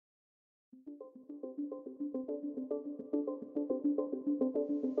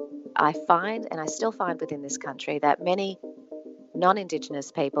I find, and I still find within this country, that many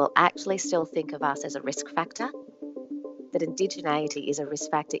non-Indigenous people actually still think of us as a risk factor, that indigeneity is a risk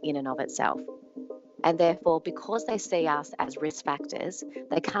factor in and of itself. And therefore, because they see us as risk factors,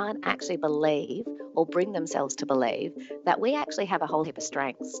 they can't actually believe or bring themselves to believe that we actually have a whole heap of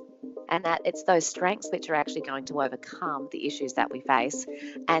strengths, and that it's those strengths which are actually going to overcome the issues that we face,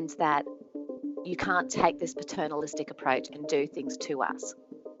 and that you can't take this paternalistic approach and do things to us.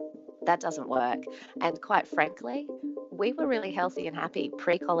 That doesn't work. And quite frankly, we were really healthy and happy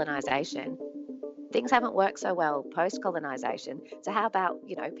pre-colonisation. Things haven't worked so well post-colonisation. So how about,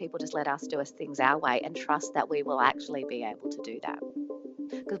 people just let us do things our way and trust that we will actually be able to do that?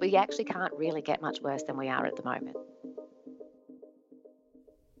 Because we actually can't really get much worse than we are at the moment.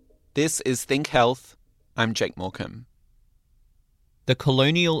 This is Think Health. I'm Jake Morecambe. The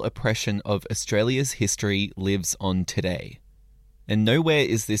colonial oppression of Australia's history lives on today. And nowhere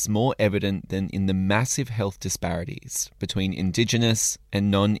is this more evident than in the massive health disparities between Indigenous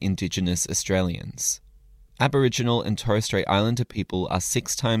and non-Indigenous Australians. Aboriginal and Torres Strait Islander people are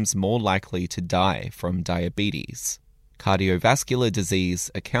 6 times more likely to die from diabetes. Cardiovascular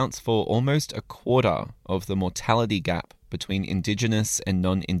disease accounts for almost a quarter of the mortality gap between Indigenous and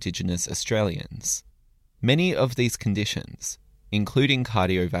non-Indigenous Australians. Many of these conditions, including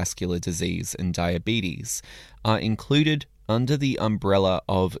cardiovascular disease and diabetes, are included under the umbrella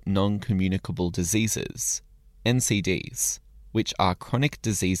of non-communicable diseases, NCDs, which are chronic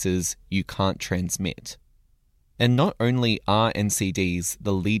diseases you can't transmit. And not only are NCDs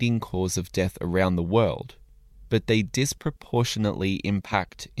the leading cause of death around the world, but they disproportionately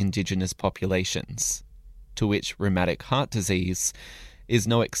impact Indigenous populations, to which rheumatic heart disease is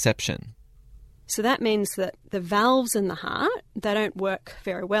no exception. So that means that the valves in the heart, they don't work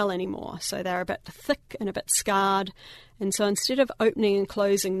very well anymore. So they're a bit thick and a bit scarred. And so instead of opening and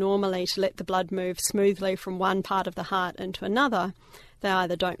closing normally to let the blood move smoothly from one part of the heart into another, they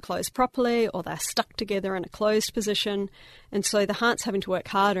either don't close properly or they're stuck together in a closed position. And so the heart's having to work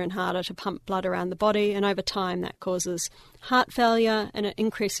harder and harder to pump blood around the body. And over time that causes heart failure and it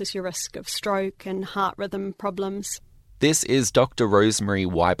increases your risk of stroke and heart rhythm problems. This is Dr. Rosemary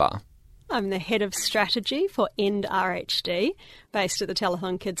Wyber. I'm the head of strategy for End RHD, based at the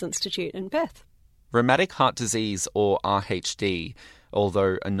Telethon Kids Institute in Perth. Rheumatic heart disease, or RHD,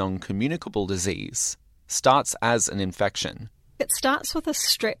 although a non-communicable disease, starts as an infection. It starts with a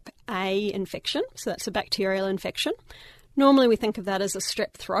strep A infection, so that's a bacterial infection. Normally we think of that as a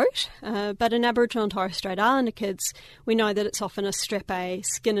strep throat, but in Aboriginal and Torres Strait Islander kids, we know that it's often a strep A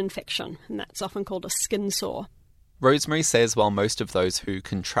skin infection, and that's often called a skin sore. Rosemary says while most of those who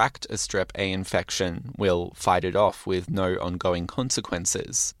contract a strep A infection will fight it off with no ongoing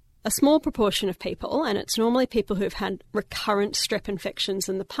consequences, a small proportion of people, and it's normally people who've had recurrent strep infections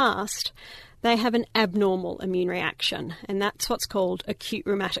in the past, they have an abnormal immune reaction, and that's what's called acute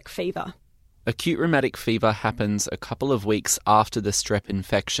rheumatic fever. Acute rheumatic fever happens a couple of weeks after the strep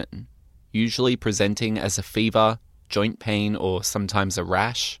infection, usually presenting as a fever, joint pain, or sometimes a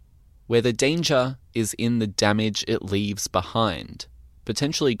rash, where the danger is in the damage it leaves behind,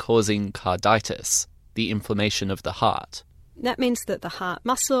 potentially causing carditis, the inflammation of the heart. That means that the heart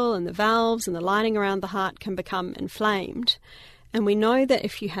muscle and the valves and the lining around the heart can become inflamed. And we know that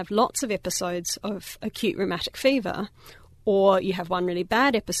if you have lots of episodes of acute rheumatic fever, or you have one really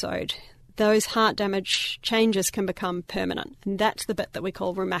bad episode, those heart damage changes can become permanent. And that's the bit that we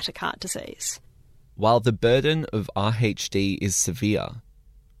call rheumatic heart disease. While the burden of RHD is severe,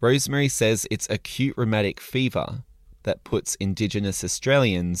 Rosemary says it's acute rheumatic fever that puts Indigenous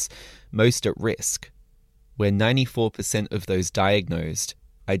Australians most at risk, where 94% of those diagnosed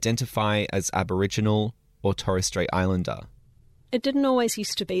identify as Aboriginal or Torres Strait Islander. It didn't always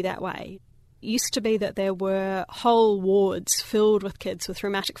used to be that way. It used to be that there were whole wards filled with kids with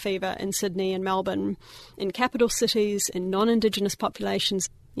rheumatic fever in Sydney and Melbourne, in capital cities, in non-Indigenous populations,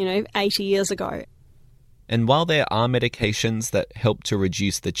 80 years ago. And while there are medications that help to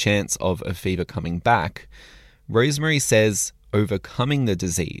reduce the chance of a fever coming back, Rosemary says overcoming the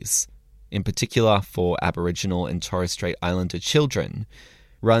disease, in particular for Aboriginal and Torres Strait Islander children,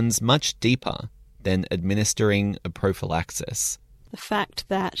 runs much deeper than administering a prophylaxis. The fact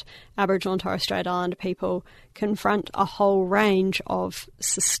that Aboriginal and Torres Strait Islander people confront a whole range of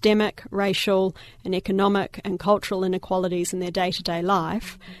systemic, racial and economic and cultural inequalities in their day-to-day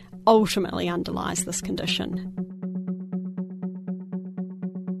life ultimately underlies this condition.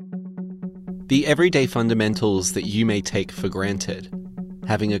 The everyday fundamentals that you may take for granted,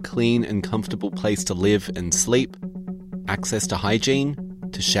 having a clean and comfortable place to live and sleep, access to hygiene,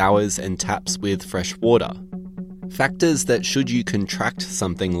 to showers and taps with fresh water, Factors that, should you contract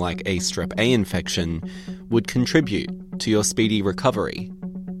something like a strep A infection, would contribute to your speedy recovery.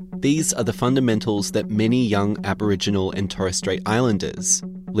 These are the fundamentals that many young Aboriginal and Torres Strait Islanders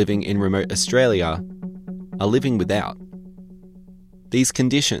living in remote Australia are living without. These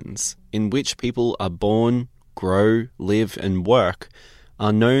conditions, in which people are born, grow, live and work,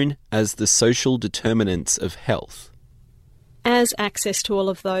 are known as the social determinants of health. As access to all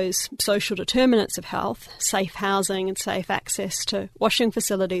of those social determinants of health, safe housing and safe access to washing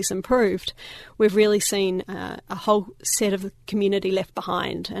facilities improved, we've really seen a whole set of the community left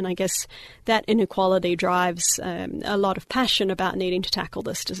behind. And I guess that inequality drives a lot of passion about needing to tackle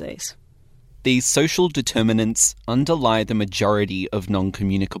this disease. These social determinants underlie the majority of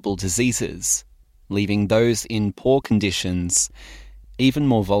non-communicable diseases, leaving those in poor conditions even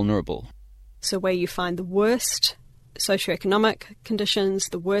more vulnerable. So where you find the worst socioeconomic conditions,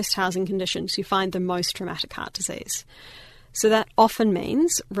 the worst housing conditions, you find the most traumatic heart disease. So that often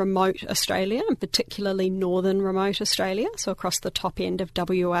means remote Australia, and particularly northern remote Australia, so across the top end of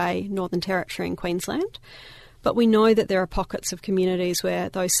WA, Northern Territory and Queensland. But we know that there are pockets of communities where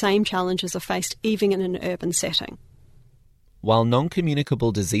those same challenges are faced even in an urban setting. While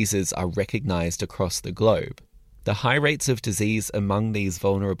non-communicable diseases are recognised across the globe, the high rates of disease among these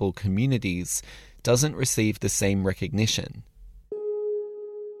vulnerable communities doesn't receive the same recognition.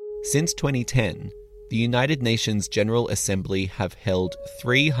 Since 2010, the United Nations General Assembly have held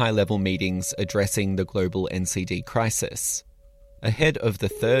 3 high-level meetings addressing the global NCD crisis. Ahead of the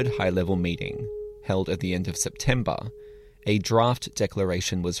 3rd high-level meeting, held at the end of September, a draft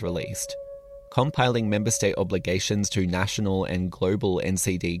declaration was released, compiling member state obligations to national and global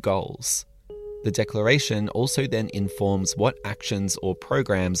NCD goals. The declaration also then informs what actions or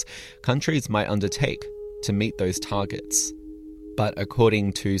programs countries might undertake to meet those targets. But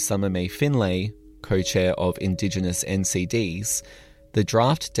according to Summer May Finlay, co-chair of Indigenous NCDs, the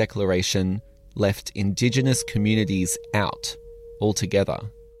draft declaration left Indigenous communities out altogether.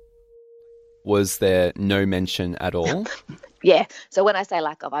 Was there no mention at all? Yeah, so when I say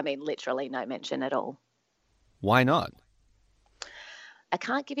lack of, I mean literally no mention at all. Why not? I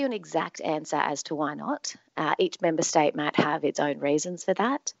can't give you an exact answer as to why not. Each member state might have its own reasons for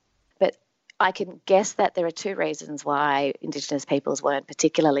that. But I can guess that there are 2 reasons why Indigenous peoples weren't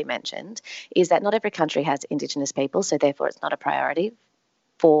particularly mentioned, is that not every country has Indigenous people, so therefore it's not a priority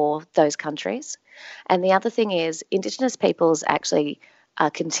for those countries. And the other thing is Indigenous peoples actually are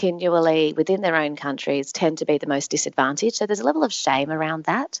continually, within their own countries, tend to be the most disadvantaged. So there's a level of shame around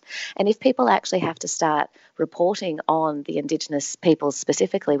that. And if people actually have to start reporting on the Indigenous peoples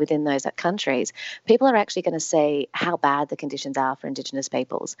specifically within those countries, people are actually going to see how bad the conditions are for Indigenous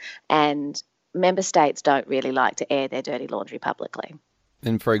peoples. And member states don't really like to air their dirty laundry publicly.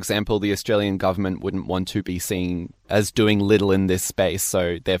 And for example, the Australian government wouldn't want to be seen as doing little in this space,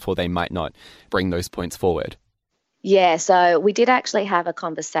 so therefore they might not bring those points forward. Yeah, so we did actually have a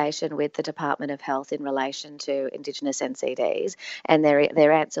conversation with the Department of Health in relation to Indigenous NCDs, and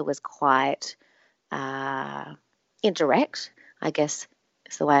their answer was quite indirect, I guess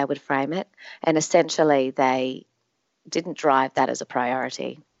is the way I would frame it. And essentially they didn't drive that as a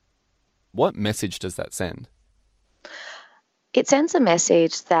priority. What message does that send? It sends a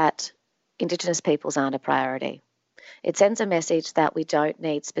message that Indigenous peoples aren't a priority. It sends a message that we don't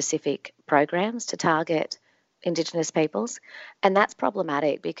need specific programs to target Indigenous peoples, and that's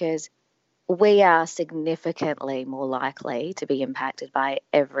problematic because we are significantly more likely to be impacted by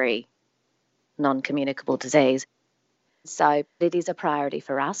every non-communicable disease. So it is a priority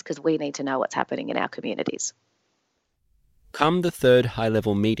for us because we need to know what's happening in our communities. Come the 3rd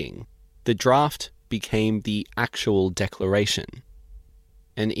high-level meeting, the draft became the actual declaration.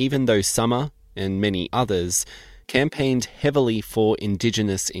 And even though Summer and many others campaigned heavily for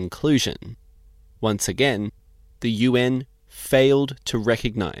Indigenous inclusion, once again, the UN failed to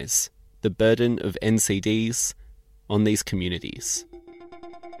recognise the burden of NCDs on these communities.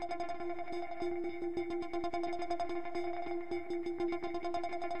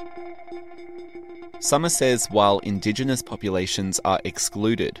 Summer says while Indigenous populations are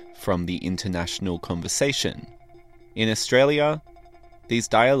excluded from the international conversation, in Australia, these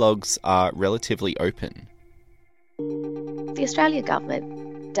dialogues are relatively open. The Australian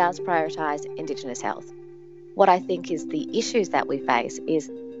government does prioritise Indigenous health. What I think is the issues that we face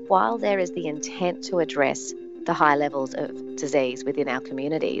is while there is the intent to address the high levels of disease within our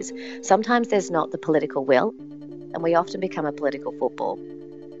communities, sometimes there's not the political will, and we often become a political football.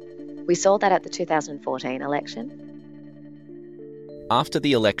 We saw that at the 2014 election. After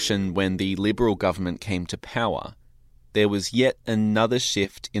the election, when the Liberal government came to power, there was yet another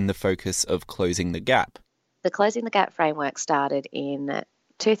shift in the focus of closing the gap The Closing the Gap framework started in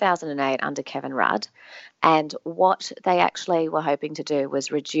 2008 under Kevin Rudd, and what they actually were hoping to do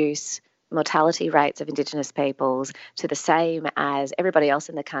was reduce mortality rates of Indigenous peoples to the same as everybody else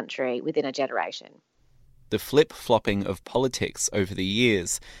in the country within a generation. The flip-flopping of politics over the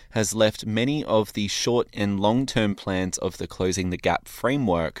years has left many of the short and long-term plans of the Closing the Gap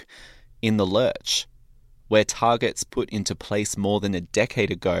framework in the lurch, where targets put into place more than a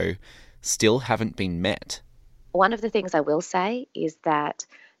decade ago still haven't been met. One of the things I will say is that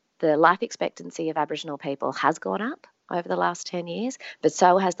the life expectancy of Aboriginal people has gone up over the last 10 years, but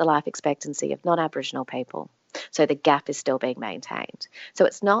so has the life expectancy of non-Aboriginal people. So the gap is still being maintained. So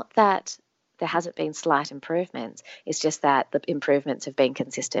it's not that there hasn't been slight improvements, it's just that the improvements have been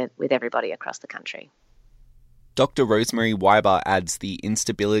consistent with everybody across the country. Dr. Rosemary Wybar adds the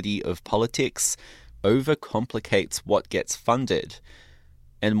instability of politics overcomplicates what gets funded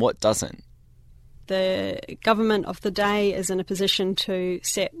and what doesn't. The government of the day is in a position to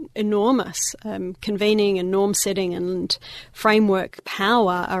set enormous convening and norm setting and framework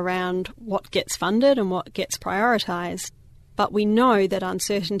power around what gets funded and what gets prioritised. But we know that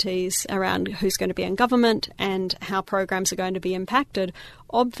uncertainties around who's going to be in government and how programs are going to be impacted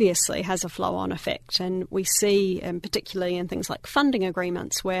obviously has a flow-on effect. And we see, particularly in things like funding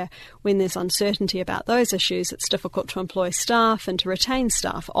agreements, where when there's uncertainty about those issues, it's difficult to employ staff and to retain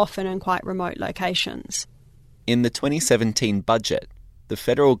staff, often in quite remote locations. In the 2017 budget, the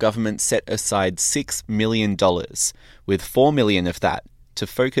federal government set aside $6 million, with $4 million of that to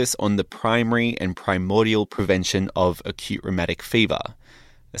focus on the primary and primordial prevention of acute rheumatic fever,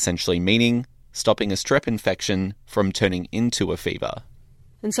 essentially meaning stopping a strep infection from turning into a fever.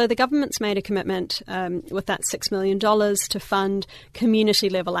 And so the government's made a commitment with that $6 million to fund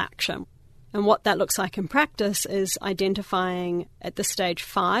community-level action. And what that looks like in practice is identifying, at this stage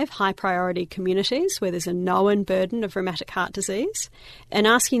 5, high-priority communities where there's a known burden of rheumatic heart disease, and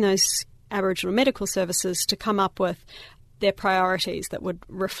asking those Aboriginal medical services to come up with their priorities that would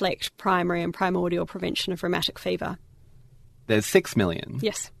reflect primary and primordial prevention of rheumatic fever. There's 6 million.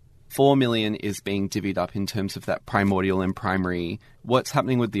 Yes. 4 million is being divvied up in terms of that primordial and primary. What's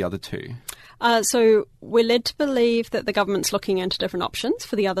happening with the other 2? So we're led to believe that the government's looking into different options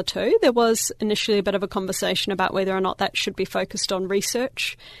for the other 2. There was initially a bit of a conversation about whether or not that should be focused on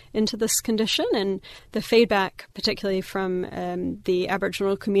research into this condition, and the feedback, particularly from the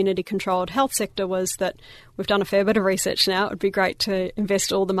Aboriginal community-controlled health sector, was that we've done a fair bit of research now. It would be great to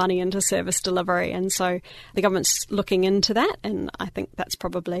invest all the money into service delivery, and so the government's looking into that, and I think that's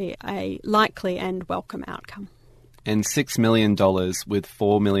probably a likely and welcome outcome. And $6 million, with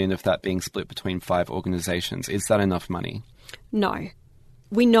 $4 million of that being split between 5 organisations. Is that enough money? No.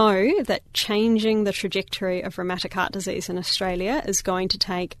 We know that changing the trajectory of rheumatic heart disease in Australia is going to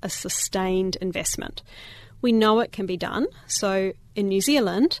take a sustained investment. We know it can be done. So in New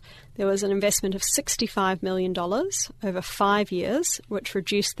Zealand, there was an investment of $65 million over 5 years, which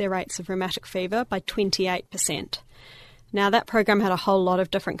reduced their rates of rheumatic fever by 28%. Now, that program had a whole lot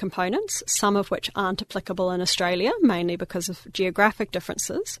of different components, some of which aren't applicable in Australia, mainly because of geographic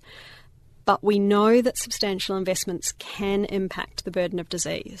differences. But we know that substantial investments can impact the burden of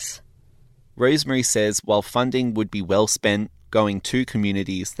disease. Rosemary says while funding would be well spent going to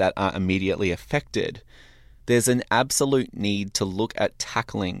communities that are immediately affected, there's an absolute need to look at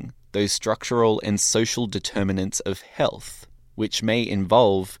tackling those structural and social determinants of health, which may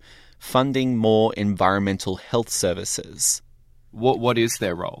involve funding more environmental health services. What is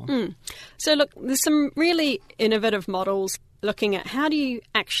their role? So look, there's some really innovative models looking at how do you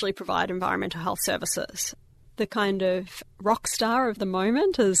actually provide environmental health services. The kind of rock star of the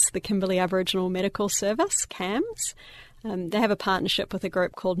moment is the Kimberley Aboriginal Medical Service, CAMS. They have a partnership with a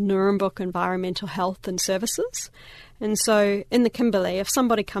group called Nurrumbuk Environmental Health and Services. And so in the Kimberley, if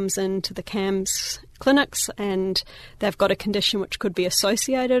somebody comes into the CAMS clinics and they've got a condition which could be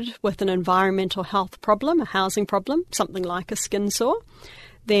associated with an environmental health problem, a housing problem, something like a skin sore,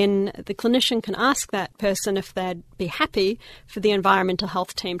 then the clinician can ask that person if they'd be happy for the environmental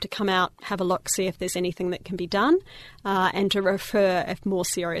health team to come out, have a look, see if there's anything that can be done, and to refer if more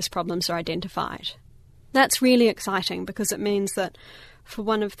serious problems are identified. That's really exciting because it means that for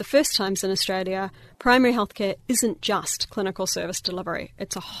one of the first times in Australia, primary healthcare isn't just clinical service delivery.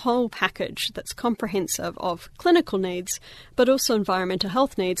 It's a whole package that's comprehensive of clinical needs, but also environmental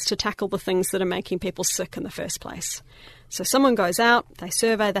health needs to tackle the things that are making people sick in the first place. So someone goes out, they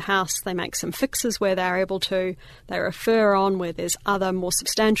survey the house, they make some fixes where they're able to, they refer on where there's other more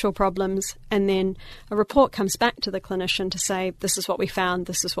substantial problems, and then a report comes back to the clinician to say, this is what we found,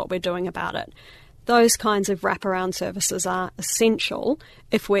 this is what we're doing about it. those kinds of wraparound services are essential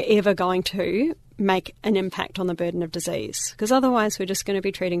if we're ever going to make an impact on the burden of disease, because otherwise we're just going to be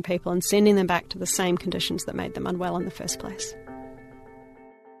treating people and sending them back to the same conditions that made them unwell in the first place.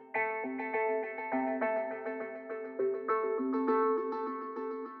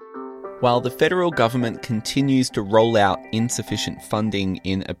 While the federal government continues to roll out insufficient funding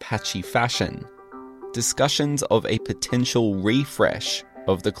in a patchy fashion, discussions of a potential refresh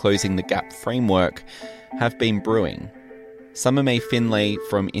of the Closing the Gap framework have been brewing. Summer May Finlay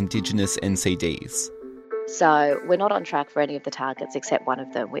from Indigenous NCDs. So we're not on track for any of the targets except one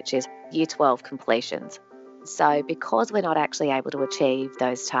of them, which is Year 12 completions. So because we're not actually able to achieve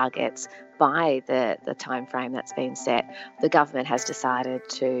those targets by the time frame that's been set, the government has decided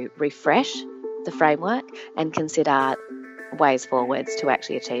to refresh the framework and consider ways forwards to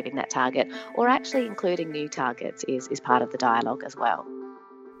actually achieving that target, or actually including new targets is part of the dialogue as well.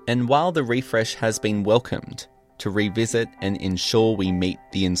 And while the refresh has been welcomed to revisit and ensure we meet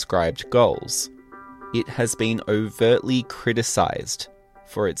the inscribed goals, it has been overtly criticised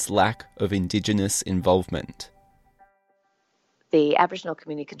for its lack of Indigenous involvement. The Aboriginal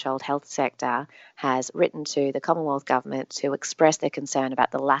community-controlled health sector has written to the Commonwealth Government to express their concern about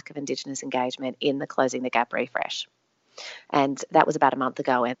the lack of Indigenous engagement in the Closing the Gap refresh. And that was about a month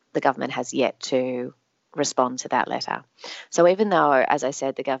ago, and the government has yet to respond to that letter. So even though, as I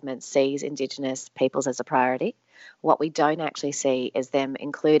said, the government sees Indigenous peoples as a priority, what we don't actually see is them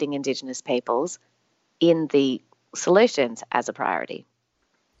including Indigenous peoples in the solutions as a priority.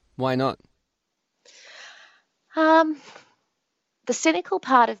 Why not? The cynical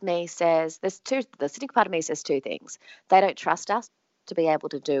part of me says two things. They don't trust us to be able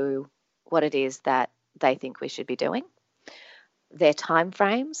to do what it is that they think we should be doing. Their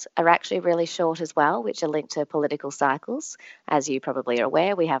timeframes are actually really short as well, which are linked to political cycles. As you probably are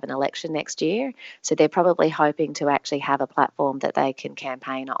aware, we have an election next year, so they're probably hoping to actually have a platform that they can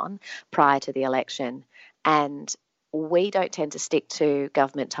campaign on prior to the election. And we don't tend to stick to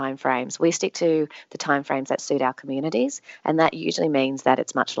government timeframes. We stick to the timeframes that suit our communities, and that usually means that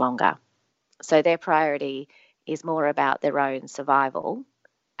it's much longer. So their priority is more about their own survival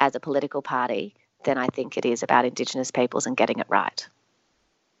as a political party than I think it is about Indigenous peoples and getting it right.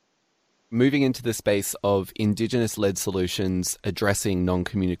 Moving into the space of Indigenous-led solutions addressing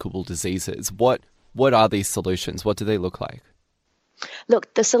non-communicable diseases, what are these solutions? What do they look like?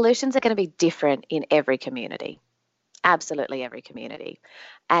 Look, the solutions are going to be different in every community. Absolutely every community.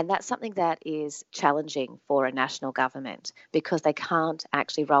 And that's something that is challenging for a national government because they can't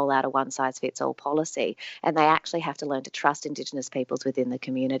actually roll out a one-size-fits-all policy, and they actually have to learn to trust Indigenous peoples within the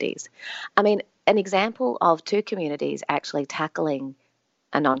communities. I mean, an example of two communities actually tackling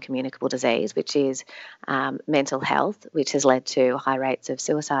a non-communicable disease, which is mental health, which has led to high rates of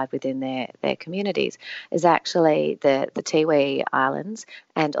suicide within their communities, is actually the Tiwi Islands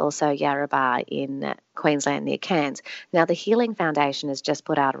and also Yarrabah in Queensland near Cairns. Now, the Healing Foundation has just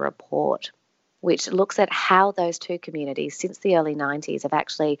put out a report which looks at how those two communities since the early 90s have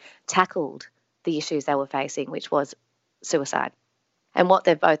actually tackled the issues they were facing, which was suicide. And what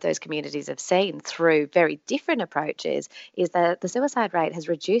both those communities have seen through very different approaches is that the suicide rate has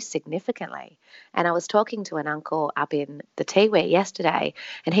reduced significantly. And I was talking to an uncle up in the Tiwi yesterday,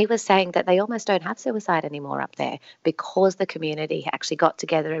 and he was saying that they almost don't have suicide anymore up there because the community actually got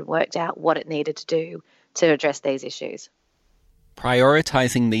together and worked out what it needed to do to address these issues.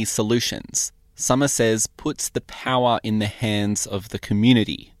 Prioritising these solutions, Summer says, puts the power in the hands of the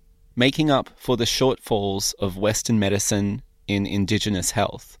community, making up for the shortfalls of Western medicine in Indigenous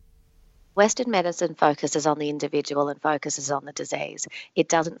health. Western medicine focuses on the individual and focuses on the disease. It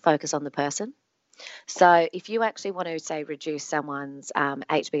doesn't focus on the person. So if you actually want to, say, reduce someone's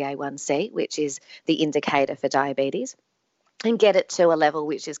HbA1c, which is the indicator for diabetes, and get it to a level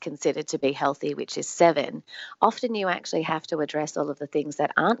which is considered to be healthy, which is 7, often you actually have to address all of the things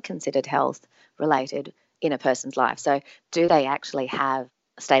that aren't considered health related in a person's life. So do they actually have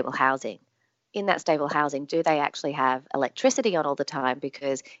stable housing? In that stable housing, do they actually have electricity on all the time?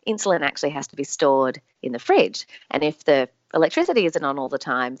 Because insulin actually has to be stored in the fridge. And if the electricity isn't on all the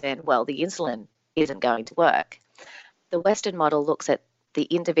time, then, well, the insulin isn't going to work. The Western model looks at the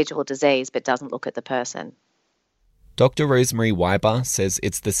individual disease but doesn't look at the person. Dr. Rosemary Wyber says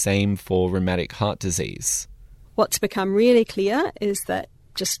it's the same for rheumatic heart disease. What's become really clear is that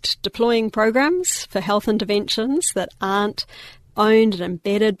just deploying programs for health interventions that aren't owned and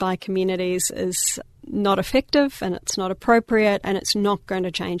embedded by communities is not effective, and it's not appropriate, and it's not going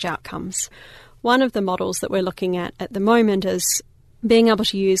to change outcomes. One of the models that we're looking at the moment is being able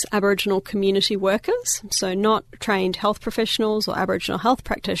to use Aboriginal community workers, so not trained health professionals or Aboriginal health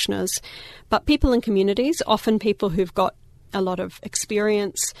practitioners, but people in communities, often people who've got a lot of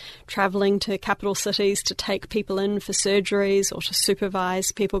experience travelling to capital cities to take people in for surgeries or to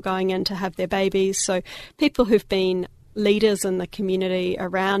supervise people going in to have their babies. So people who've been leaders in the community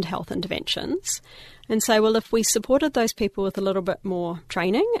around health interventions, and say, well, if we supported those people with a little bit more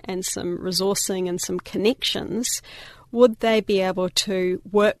training and some resourcing and some connections, would they be able to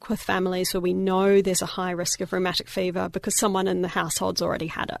work with families where we know there's a high risk of rheumatic fever because someone in the household's already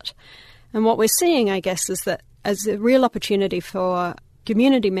had it? And what we're seeing, I guess, is that as a real opportunity for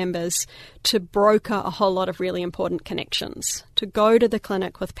community members to broker a whole lot of really important connections, to go to the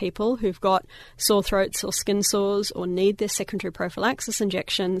clinic with people who've got sore throats or skin sores or need their secondary prophylaxis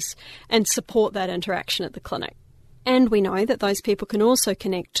injections and support that interaction at the clinic. And we know that those people can also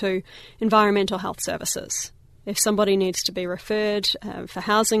connect to environmental health services. If somebody needs to be referred for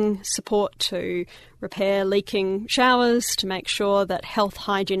housing support to repair leaking showers, to make sure that health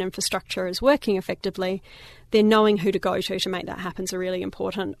hygiene infrastructure is working effectively, then knowing who to go to make that happen is a really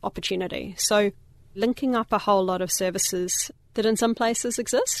important opportunity. So linking up a whole lot of services that in some places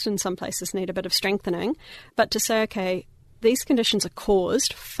exist, in some places need a bit of strengthening, but to say, okay, these conditions are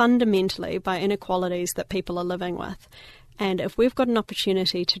caused fundamentally by inequalities that people are living with. And if we've got an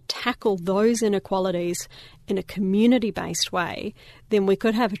opportunity to tackle those inequalities in a community-based way, then we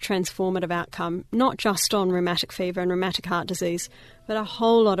could have a transformative outcome, not just on rheumatic fever and rheumatic heart disease, but a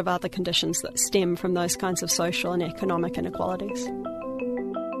whole lot of other conditions that stem from those kinds of social and economic inequalities.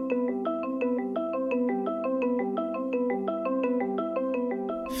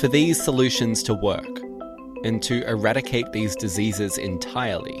 For these solutions to work and to eradicate these diseases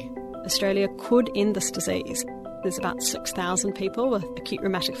entirely, Australia could end this disease. There's about 6,000 people with acute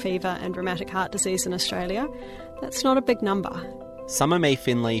rheumatic fever and rheumatic heart disease in Australia. That's not a big number. Summer May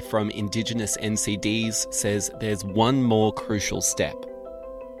Finlay from Indigenous NCDs says there's one more crucial step,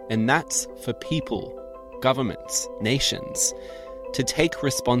 and that's for people, governments, nations, to take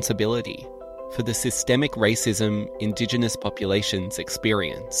responsibility for the systemic racism Indigenous populations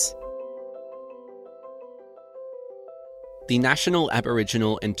experience. The National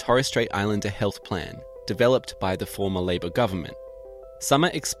Aboriginal and Torres Strait Islander Health Plan, developed by the former Labor government, Summer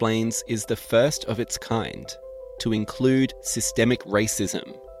explains is the first of its kind to include systemic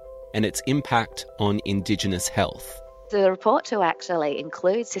racism and its impact on Indigenous health. The report to actually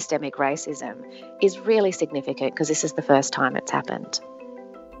include systemic racism is really significant because this is the first time it's happened.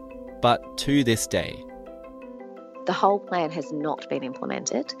 But to this day, the whole plan has not been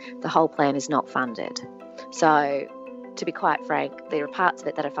implemented. The whole plan is not funded. So, to be quite frank, there are parts of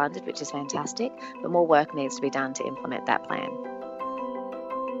it that are funded, which is fantastic, but more work needs to be done to implement that plan.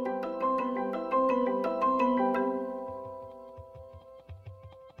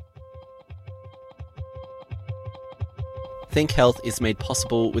 Think Health is made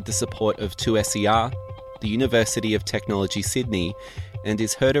possible with the support of 2SER, the University of Technology Sydney, and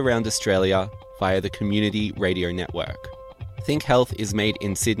is heard around Australia via the Community Radio Network. Think Health is made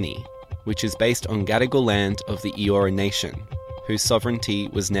in Sydney, which is based on Gadigal land of the Eora Nation, whose sovereignty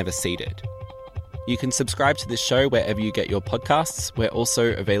was never ceded. You can subscribe to this show wherever you get your podcasts. We're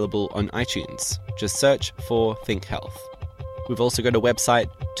also available on iTunes. Just search for Think Health. We've also got a website,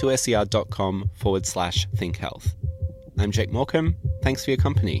 2ser.com/Think Health. I'm Jake Morecambe. Thanks for your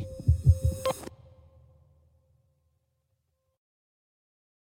company.